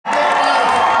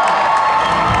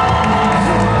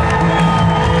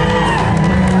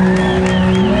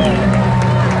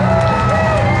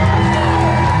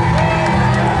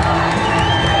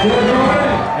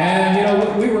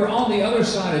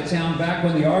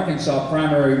Arkansas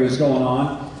primary was going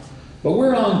on. But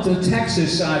we're on the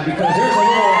Texas side because there's a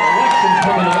little election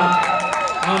coming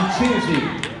up on Tuesday.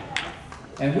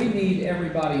 And we need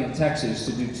everybody in Texas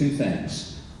to do two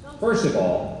things. First of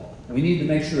all, we need to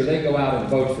make sure they go out and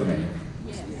vote for me.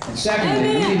 And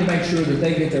secondly, we need to make sure that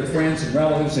they get their friends and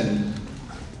relatives and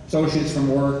associates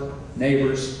from work,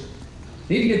 neighbors.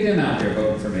 Need to get them out there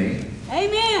voting for me.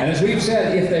 Amen. And as we've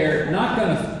said, if they're not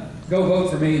going to go vote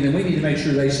for me, then we need to make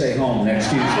sure they stay home next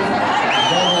Tuesday. Don't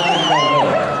let them go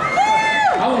vote.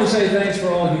 I want to say thanks for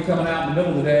all of you coming out in the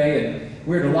middle of the day, and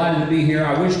we're delighted to be here.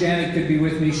 I wish Janet could be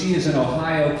with me. She is in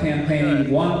Ohio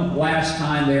campaigning one last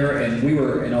time there, and we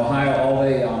were in Ohio all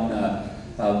day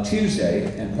on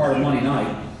Tuesday and part of Monday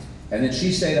night. And then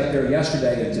she stayed up there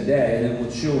yesterday and today, and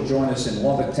then she'll join us in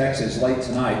Lubbock, Texas late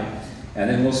tonight. And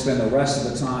then we'll spend the rest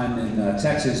of the time in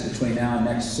Texas between now and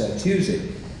next Tuesday.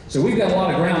 So we've got a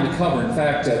lot of ground to cover. In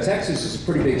fact, Texas is a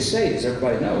pretty big state, as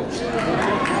everybody knows.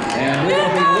 And we're going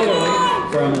to be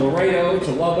literally from Laredo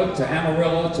to Lubbock to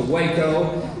Amarillo to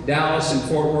Waco, Dallas and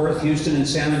Fort Worth, Houston and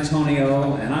San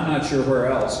Antonio, and I'm not sure where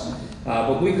else.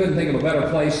 But we couldn't think of a better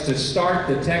place to start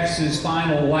the Texas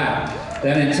final lap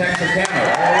than in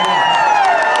Texarkana.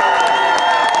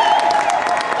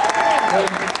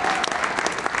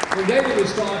 When David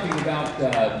was talking about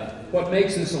what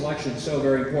makes this election so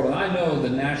very important, I know the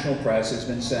national press has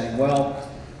been saying, well,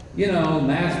 you know,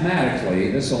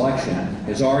 mathematically, this election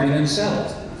has already been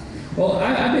settled. Well,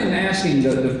 I've been asking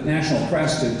the national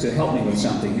press to help me with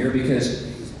something here, because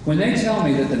when they tell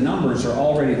me that the numbers are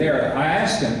already there, I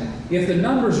ask them, if the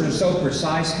numbers are so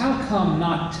precise, how come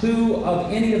not two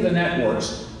of any of the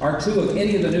networks or two of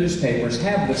any of the newspapers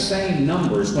have the same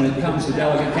numbers when it comes to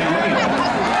delegate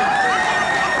count?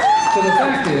 So the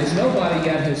fact is, nobody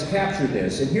yet has captured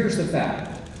this, and here's the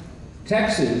fact.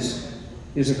 Texas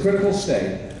is a critical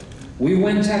state. We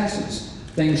win Texas,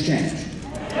 things change.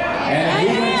 And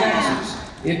if we win Texas,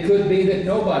 it could be that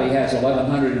nobody has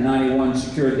 1,191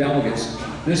 secured delegates.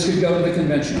 This could go to the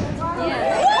convention. You know,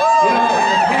 in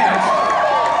the past,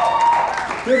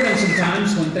 there have been some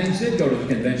times when things did go to the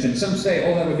convention. Some say,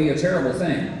 oh, that would be a terrible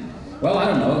thing. Well, I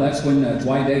don't know. That's when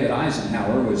Dwight David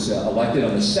Eisenhower was elected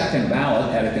on the second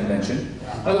ballot at a convention.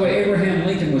 By the way, Abraham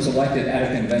Lincoln was elected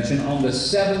at a convention on the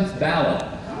 7th ballot.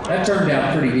 That turned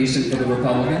out pretty decent for the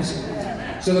Republicans.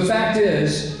 So the fact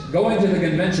is, going to the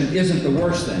convention isn't the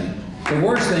worst thing. The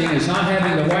worst thing is not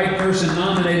having the right person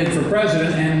nominated for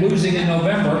president and losing in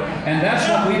November, and that's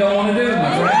what we don't want to do,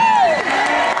 my friend.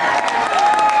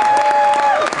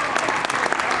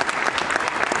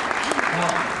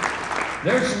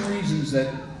 There's some reasons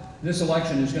that this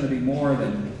election is going to be more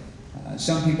than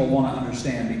some people want to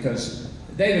understand, because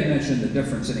David mentioned the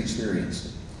difference in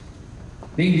experience.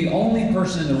 Being the only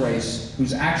person in the race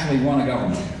who's actually run a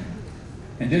government,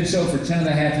 and did so for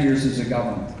 10.5 years as a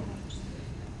governor.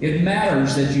 It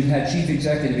matters that you've had chief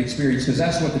executive experience, because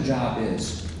that's what the job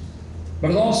is.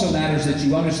 But it also matters that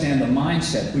you understand the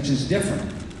mindset, which is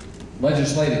different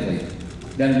legislatively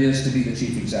than it is to be the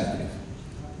chief executive.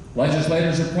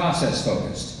 Legislators are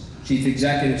process-focused. Chief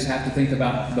executives have to think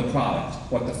about the product,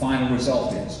 what the final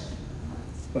result is.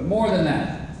 But more than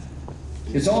that,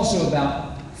 it's also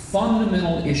about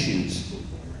fundamental issues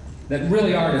that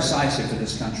really are decisive for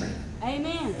this country.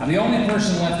 Amen. I'm the only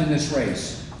person left in this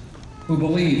race who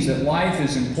believes that life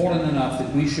is important enough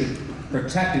that we should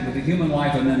protect it with the Human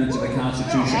Life Amendment to the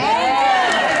Constitution.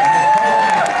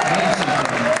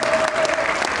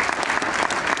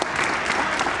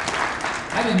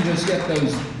 I didn't just get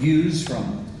those views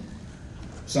from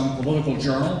some political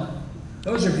journal.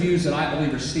 Those are views that I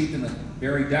believe are steeped in the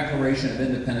very Declaration of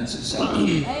Independence itself.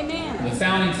 Amen. The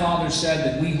Founding Fathers said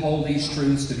that we hold these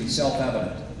truths to be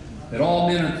self-evident, that all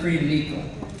men are created equal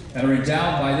and are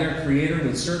endowed by their Creator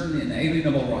with certain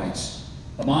inalienable rights,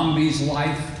 among these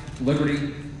life,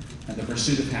 liberty, and the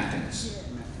pursuit of happiness.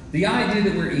 The idea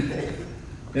that we're equal,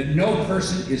 that no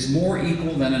person is more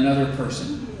equal than another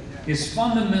person, is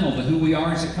fundamental to who we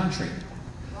are as a country.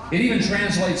 It even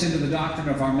translates into the doctrine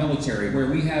of our military, where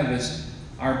we have as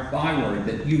our byword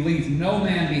that you leave no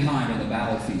man behind on the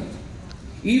battlefield.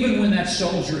 Even when that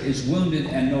soldier is wounded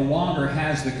and no longer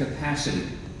has the capacity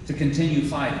to continue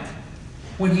fighting.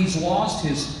 When he's lost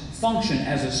his function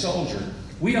as a soldier,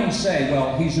 we don't say,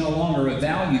 well, he's no longer of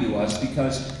value to us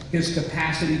because his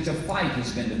capacity to fight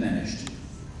has been diminished.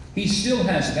 He still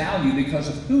has value because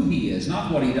of who he is,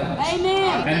 not what he does.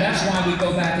 Amen. And that's why we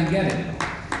go back and get him.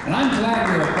 And I'm glad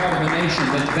we're a part of a nation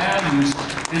that values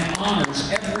and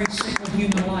honors every single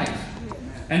human life,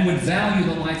 and would value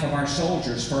the life of our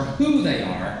soldiers for who they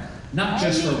are, not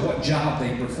just for what job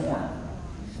they perform.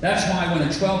 That's why when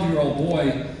a 12-year-old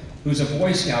boy who's a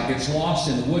Boy Scout gets lost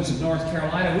in the woods of North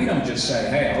Carolina, we don't just say,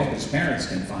 hey, I hope his parents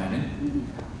can find him.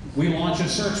 We launch a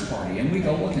search party and we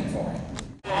go looking for him.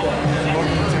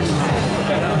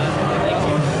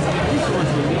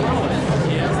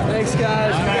 Thanks,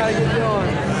 guys. We gotta get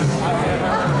going.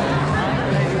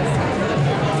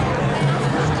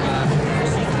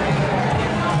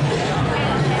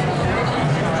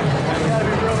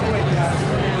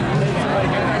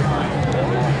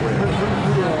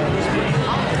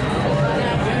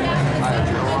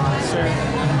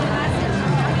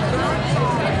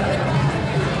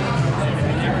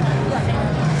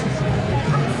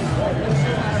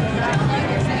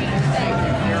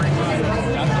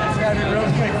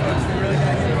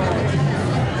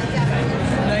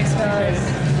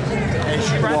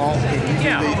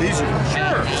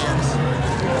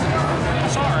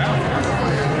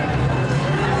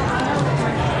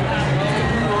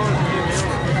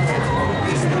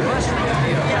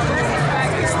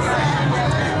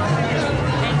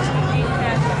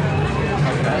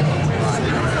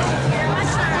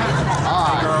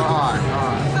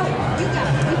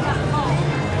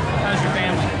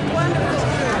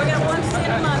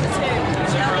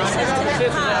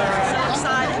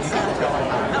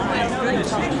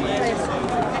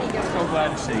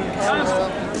 Glad to see you. How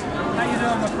you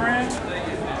doing, my friend?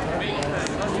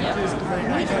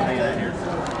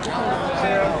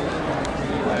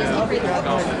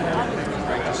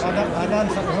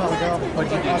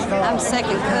 I'm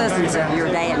second cousins of your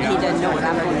dad, and he doesn't know what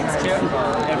I'm doing.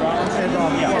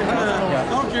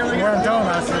 Where I'm going,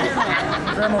 I said,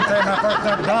 I'm going to tell you my first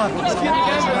time Don. I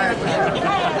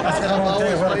said, I'm going to tell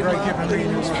you what a great gift me you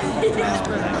were.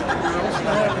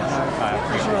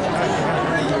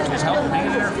 Just help me in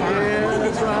there. Yeah,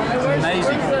 that's right. It's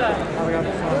amazing.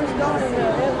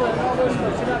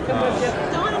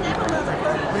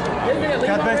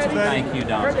 God bless you, buddy. Thank you,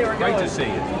 Don. Great to see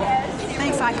you.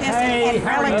 Things like this and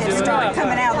relatives start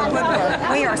coming out of the woodwork.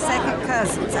 We are second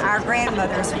cousins. Our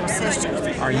grandmothers were sisters.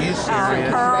 Are you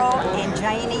serious? Pearl and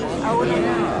Janie Odom,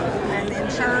 and then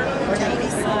her,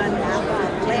 Janie's son,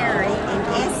 Larry, and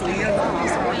Essie, your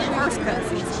moms, were first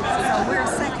cousins. So we're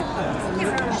second cousins.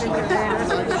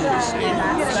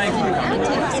 Thank you.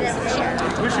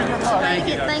 Wish you good luck. Thank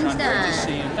you. Get things Great to done.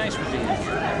 see you. Thanks for being here.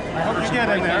 I hope you get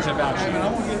it there. About you.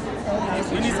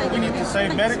 We need to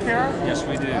save Medicare. Yes,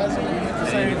 we do.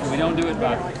 Save. We don't do it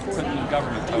by putting the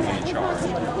government totally in charge.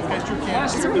 Get your kids.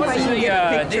 Lester, what's the deal here?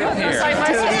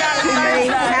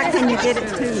 How can you get it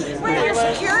to me?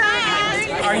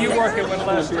 Are you working with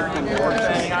Lester in the work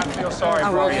thing? I feel sorry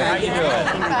for you. How you doing?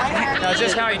 Now, is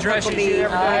this how he dresses you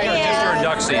every day, or just during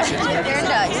duck season? They're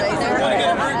ducks.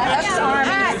 They're